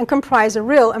and comprise a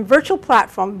real and virtual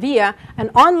platform via an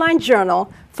online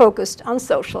journal focused on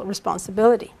social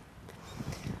responsibility.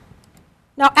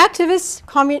 Now, activists,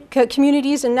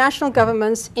 communities, and national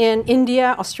governments in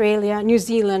India, Australia, New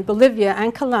Zealand, Bolivia,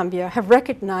 and Colombia have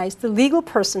recognized the legal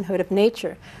personhood of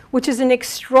nature, which is an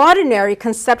extraordinary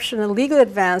conception and legal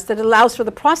advance that allows for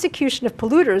the prosecution of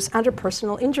polluters under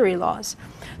personal injury laws.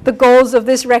 The goals of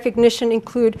this recognition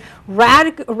include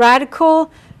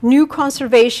radical new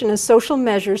conservation and social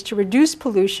measures to reduce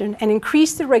pollution and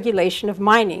increase the regulation of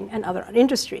mining and other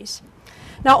industries.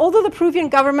 Now, although the Peruvian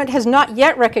government has not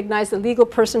yet recognized the legal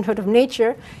personhood of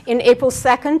nature, in April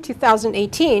 2nd,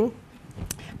 2018,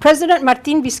 President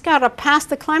Martín Vizcarra passed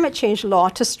the climate change law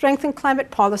to strengthen climate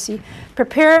policy,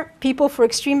 prepare people for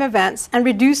extreme events, and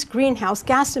reduce greenhouse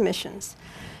gas emissions.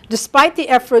 Despite the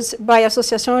efforts by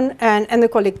Asociación and the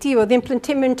Colectivo, the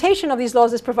implementation of these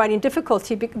laws is proving difficult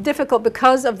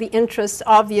because of the interests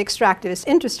of the extractivist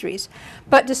industries.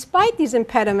 But despite these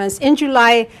impediments, in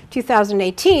July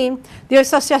 2018, the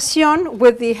Asociación,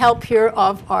 with the help here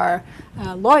of our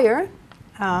lawyer,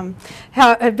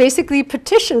 basically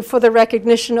petitioned for the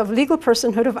recognition of legal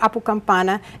personhood of Apu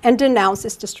Campana and denounced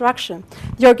its destruction.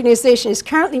 The organization is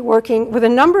currently working with a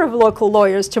number of local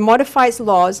lawyers to modify its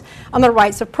laws on the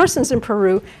rights of persons in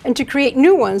Peru and to create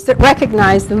new ones that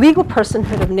recognize the legal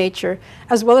personhood of nature,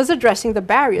 as well as addressing the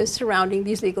barriers surrounding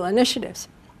these legal initiatives.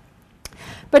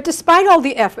 But despite all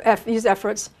these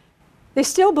efforts, they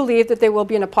still believe that there will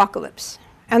be an apocalypse.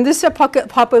 And this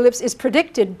apocalypse is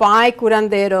predicted by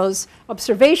curanderos'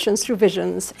 observations through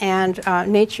visions and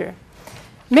nature.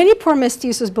 Many poor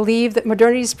mestizos believe that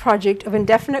modernity's project of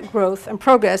indefinite growth and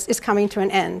progress is coming to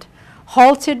an end,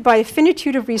 halted by a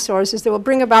finitude of resources that will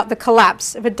bring about the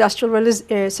collapse of industrial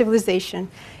civilization,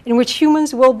 in which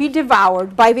humans will be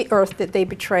devoured by the earth that they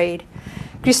betrayed.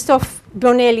 Christophe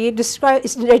Bonelli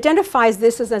identifies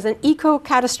this as an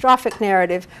eco-catastrophic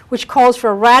narrative, which calls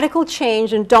for a radical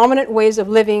change in dominant ways of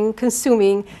living,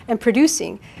 consuming, and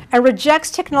producing, and rejects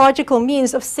technological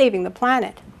means of saving the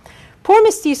planet. Poor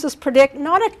mestizos predict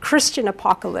not a Christian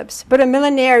apocalypse, but a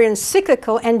millenarian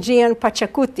cyclical Angean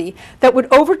Pachacuti that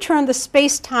would overturn the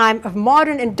space-time of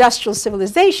modern industrial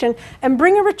civilization and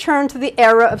bring a return to the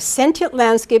era of sentient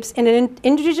landscapes in an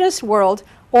indigenous world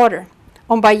order.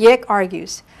 Ombayek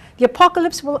argues, the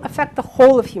apocalypse will affect the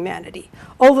whole of humanity,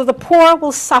 although the poor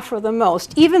will suffer the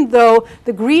most, even though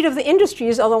the greed of the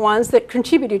industries are the ones that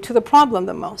contributed to the problem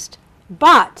the most.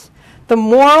 But the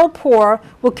moral poor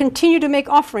will continue to make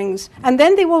offerings, and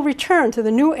then they will return to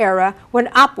the new era when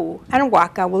Apu and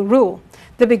Waka will rule.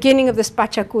 The beginning of this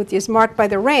Pachacuti is marked by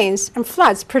the rains and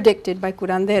floods predicted by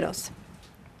curanderos.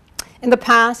 In the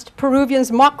past,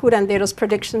 Peruvians mocked curanderos'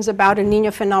 predictions about a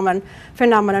Niño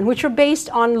phenomenon, which were based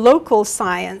on local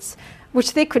science,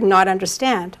 which they could not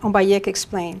understand, Ombayek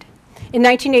explained. In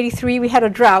 1983, we had a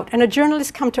drought, and a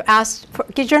journalist came to ask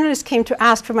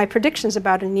for my predictions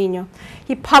about El Niño.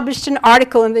 He published an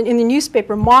article in the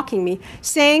newspaper mocking me,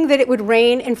 saying that it would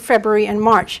rain in February and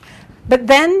March. But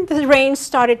then the rain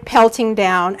started pelting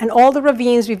down, and all the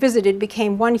ravines we visited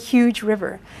became one huge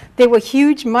river. They were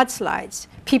huge mudslides.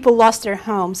 People lost their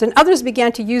homes, and others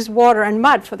began to use water and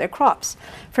mud for their crops.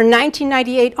 From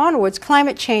 1998 onwards,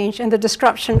 climate change and the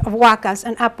disruption of Huacas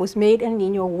and Apus made El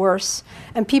Niño worse,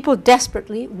 and people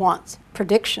desperately want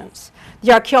predictions.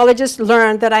 The archaeologists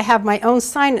learned that I have my own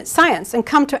science and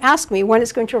come to ask me when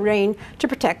it's going to rain to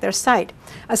protect their site.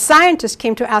 A scientist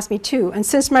came to ask me too, and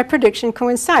since my prediction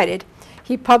coincided,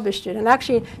 he published it. And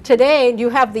actually, today, you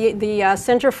have the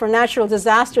Center for Natural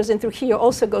Disasters in Trujillo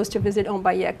also goes to visit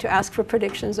Ombayek to ask for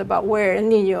predictions about where El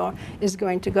Niño is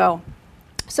going to go.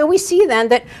 So we see then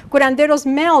that curanderos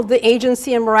meld the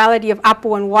agency and morality of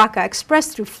Apu and Waka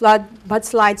expressed through flood,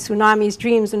 mudslides, tsunamis,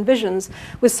 dreams, and visions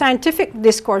with scientific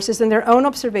discourses and their own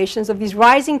observations of these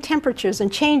rising temperatures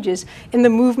and changes in the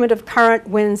movement of current,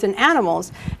 winds, and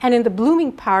animals, and in the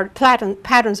blooming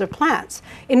patterns of plants,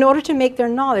 in order to make their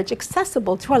knowledge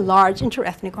accessible to a large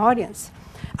interethnic audience.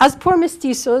 As poor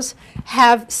mestizos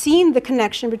have seen the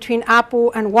connection between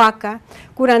Apu and Waka,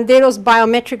 curanderos'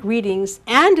 biometric readings,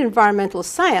 and environmental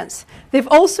science, they've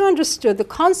also understood the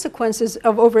consequences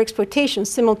of overexploitation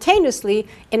simultaneously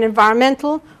in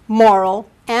environmental, moral,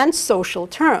 and social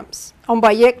terms.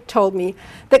 Ombayek told me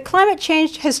that climate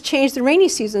change has changed the rainy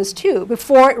seasons too.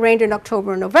 Before it rained in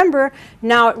October and November,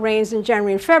 now it rains in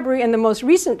January and February, and the most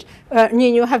recent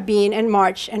Niño have been in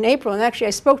March and April. And actually, I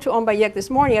spoke to Ombayek this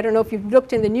morning. I don't know if you've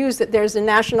looked in the news that there's a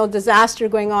national disaster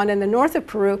going on in the north of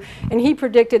Peru, and he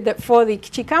predicted that for the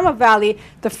Chicama Valley,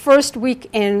 the first week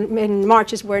in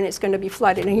March is when it's going to be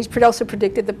flooded. And he's also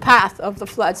predicted the path of the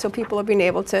flood, so people have been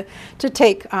able to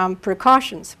take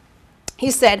precautions. He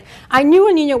said, I knew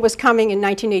El Niño was coming in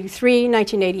 1983,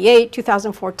 1988,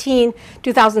 2014,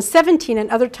 2017, and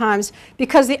other times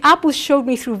because the Apus showed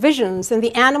me through visions, and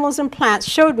the animals and plants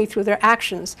showed me through their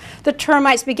actions. The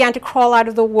termites began to crawl out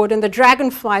of the wood, and the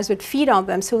dragonflies would feed on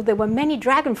them, so there were many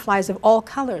dragonflies of all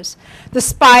colors. The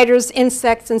spiders,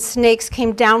 insects, and snakes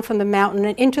came down from the mountain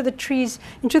and into the trees,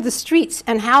 into the streets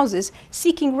and houses,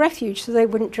 seeking refuge so they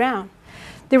wouldn't drown.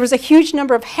 There was a huge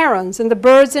number of herons, and the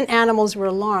birds and animals were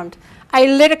alarmed. I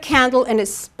lit a candle and it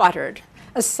sputtered,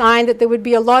 a sign that there would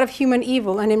be a lot of human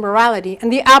evil and immorality,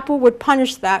 and the Apu would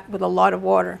punish that with a lot of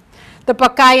water. The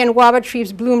pacay and guava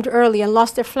trees bloomed early and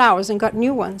lost their flowers and got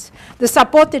new ones. The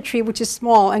zapote tree, which is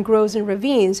small and grows in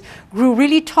ravines, grew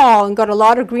really tall and got a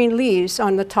lot of green leaves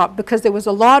on the top because there was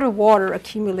a lot of water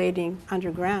accumulating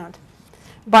underground.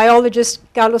 Biologist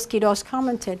Carlos Quiroz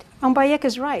commented, Ombayek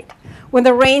is right. When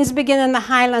the rains begin in the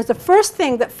highlands, the first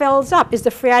thing that fills up is the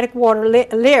phreatic water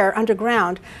layer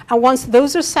underground. And once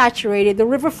those are saturated, the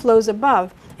river flows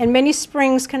above, and many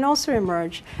springs can also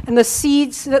emerge. And the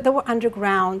seeds that were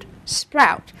underground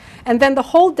sprout. And then the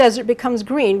whole desert becomes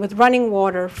green with running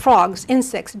water, frogs,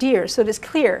 insects, deer. So it is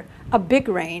clear a big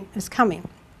rain is coming.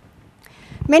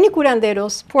 Many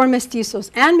curanderos, poor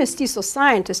mestizos, and mestizo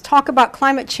scientists talk about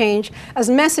climate change as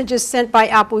messages sent by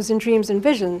Apus in dreams and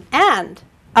vision, and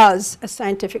as a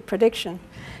scientific prediction.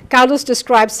 Carlos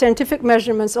describes scientific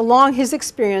measurements along his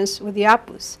experience with the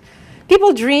Apus.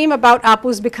 People dream about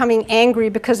Apus becoming angry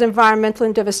because of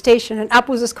environmental devastation, and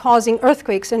Apus is causing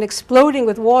earthquakes and exploding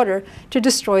with water to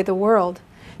destroy the world.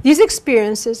 These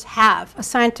experiences have a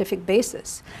scientific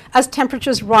basis. As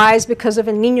temperatures rise because of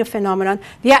a Niño phenomenon,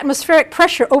 the atmospheric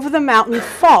pressure over the mountain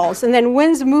falls, and then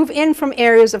winds move in from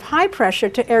areas of high pressure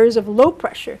to areas of low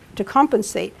pressure to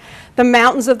compensate. The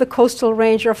mountains of the coastal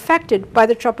range are affected by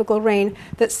the tropical rain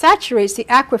that saturates the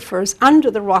aquifers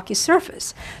under the rocky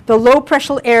surface. The low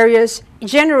pressure areas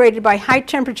generated by high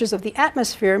temperatures of the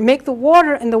atmosphere make the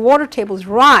water and the water tables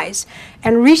rise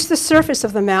and reach the surface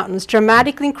of the mountains,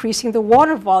 dramatically increasing the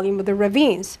water volume of the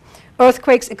ravines.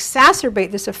 Earthquakes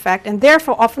exacerbate this effect and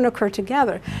therefore often occur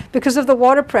together because of the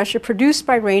water pressure produced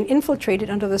by rain infiltrated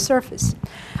under the surface.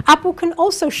 Apu can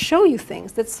also show you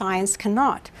things that science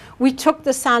cannot. We took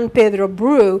the San Pedro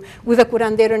brew with a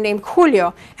curandero named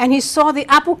Julio, and he saw the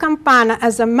Apu Campana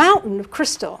as a mountain of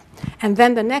crystal. And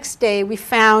then the next day, we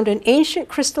found an ancient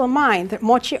crystal mine that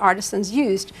mochi artisans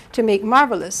used to make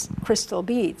marvelous crystal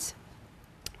beads.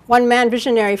 One man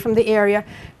visionary from the area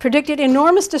predicted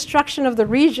enormous destruction of the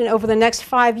region over the next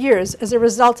 5 years as a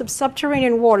result of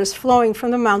subterranean waters flowing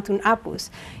from the mountain Apus.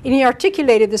 And he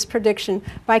articulated this prediction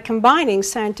by combining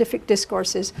scientific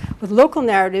discourses with local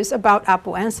narratives about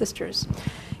Apu ancestors.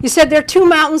 He said there are 2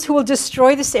 mountains who will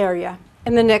destroy this area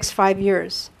in the next 5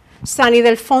 years. San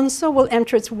Ildefonso will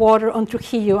enter its water on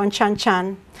Trujillo and Chan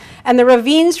Chan, and the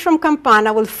ravines from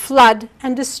Campana will flood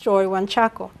and destroy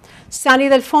Huanchaco. San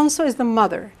Ildefonso is the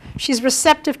mother. She's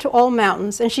receptive to all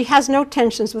mountains, and she has no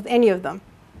tensions with any of them,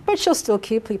 but she'll still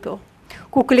kill people.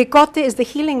 Cuculicote is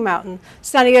the healing mountain.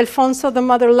 San Ildefonso, the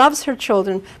mother, loves her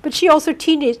children, but she also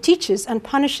teaches and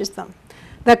punishes them.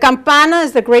 The Campana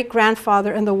is the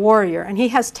great-grandfather and the warrior, and he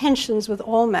has tensions with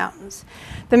all mountains.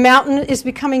 The mountain is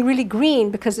becoming really green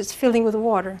because it's filling with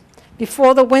water.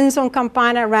 Before, the winds on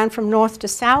Campana ran from north to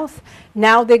south.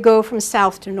 Now they go from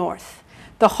south to north.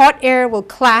 The hot air will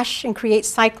clash and create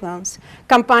cyclones.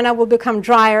 Campana will become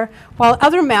drier, while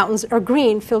other mountains are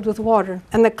green, filled with water.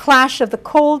 And the clash of the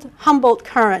cold Humboldt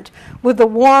Current with the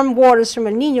warm waters from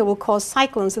El Niño will cause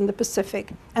cyclones in the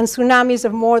Pacific. And tsunamis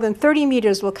of more than 30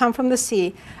 meters will come from the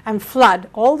sea and flood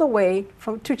all the way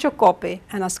to Chocope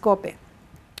and Ascope.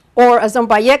 Or, as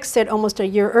Zombayek said almost a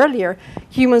year earlier,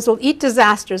 humans will eat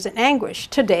disasters and anguish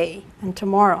today and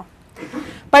tomorrow.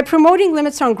 By promoting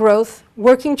limits on growth,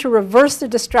 working to reverse the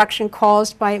destruction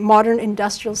caused by modern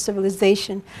industrial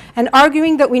civilization, and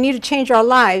arguing that we need to change our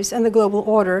lives and the global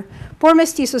order, Poor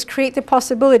Mestizos create the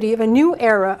possibility of a new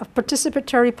era of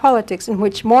participatory politics in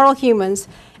which moral humans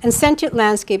and sentient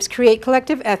landscapes create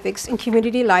collective ethics and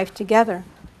community life together.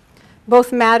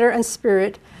 Both matter and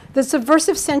spirit, the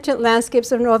subversive sentient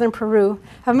landscapes of northern Peru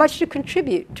have much to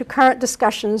contribute to current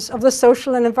discussions of the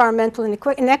social and environmental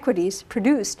inequities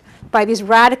produced by these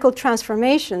radical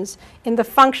transformations in the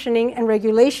functioning and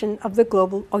regulation of the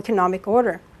global economic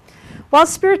order. While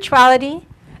spirituality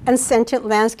and sentient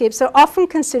landscapes are often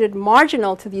considered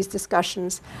marginal to these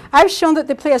discussions, I've shown that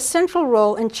they play a central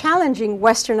role in challenging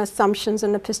Western assumptions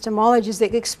and epistemologies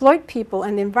that exploit people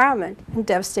and the environment in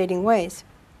devastating ways.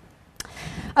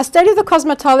 A study of the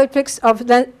cosmopolitics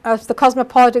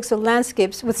of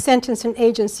landscapes with sentience and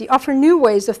agency offer new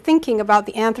ways of thinking about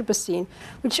the Anthropocene,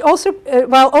 which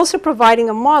while also providing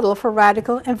a model for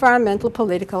radical environmental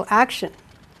political action.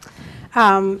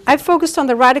 I've focused on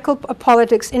the radical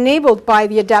politics enabled by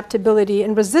the adaptability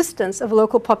and resistance of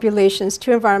local populations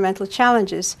to environmental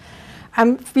challenges.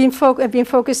 I've been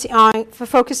focusing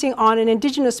on an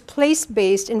indigenous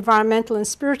place-based environmental and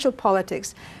spiritual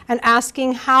politics and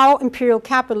asking how imperial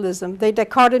capitalism, the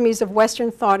dichotomies of Western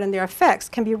thought and their effects,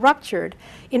 can be ruptured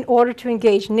in order to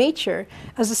engage nature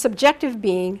as a subjective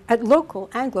being at local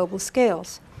and global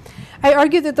scales. I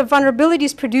argue that the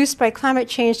vulnerabilities produced by climate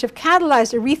change have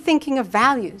catalyzed a rethinking of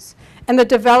values and the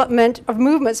development of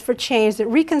movements for change that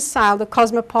reconcile the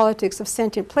cosmopolitics of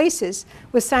sentient places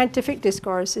with scientific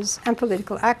discourses and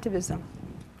political activism.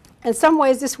 In some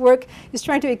ways, this work is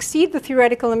trying to exceed the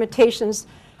theoretical limitations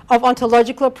of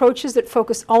ontological approaches that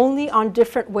focus only on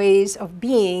different ways of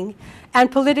being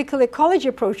and political ecology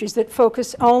approaches that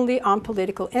focus only on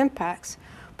political impacts.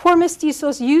 Poor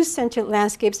Mestizos use sentient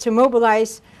landscapes to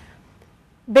mobilize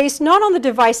based not on the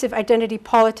divisive identity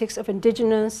politics of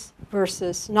indigenous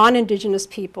versus non-indigenous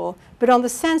people, but on the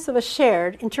sense of a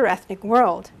shared interethnic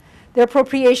world. The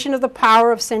appropriation of the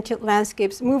power of sentient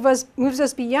landscapes moves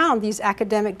us beyond these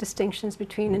academic distinctions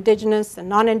between indigenous and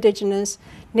non-indigenous,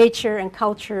 nature and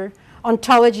culture,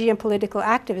 ontology and political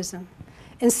activism.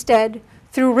 Instead,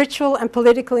 through ritual and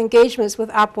political engagements with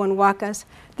Apu and Huacas,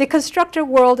 they construct a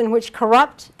world in which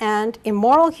corrupt and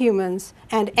immoral humans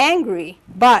and angry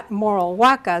but moral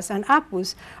Huacas and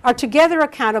Apus are together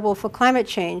accountable for climate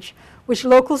change, which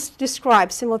locals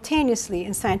describe simultaneously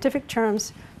in scientific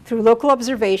terms through local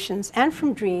observations and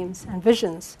from dreams and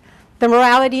visions. The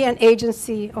morality and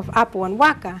agency of Apu and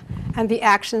Huaca and the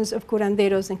actions of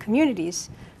curanderos and communities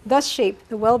thus shape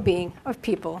the well-being of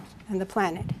people and the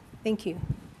planet. Thank you.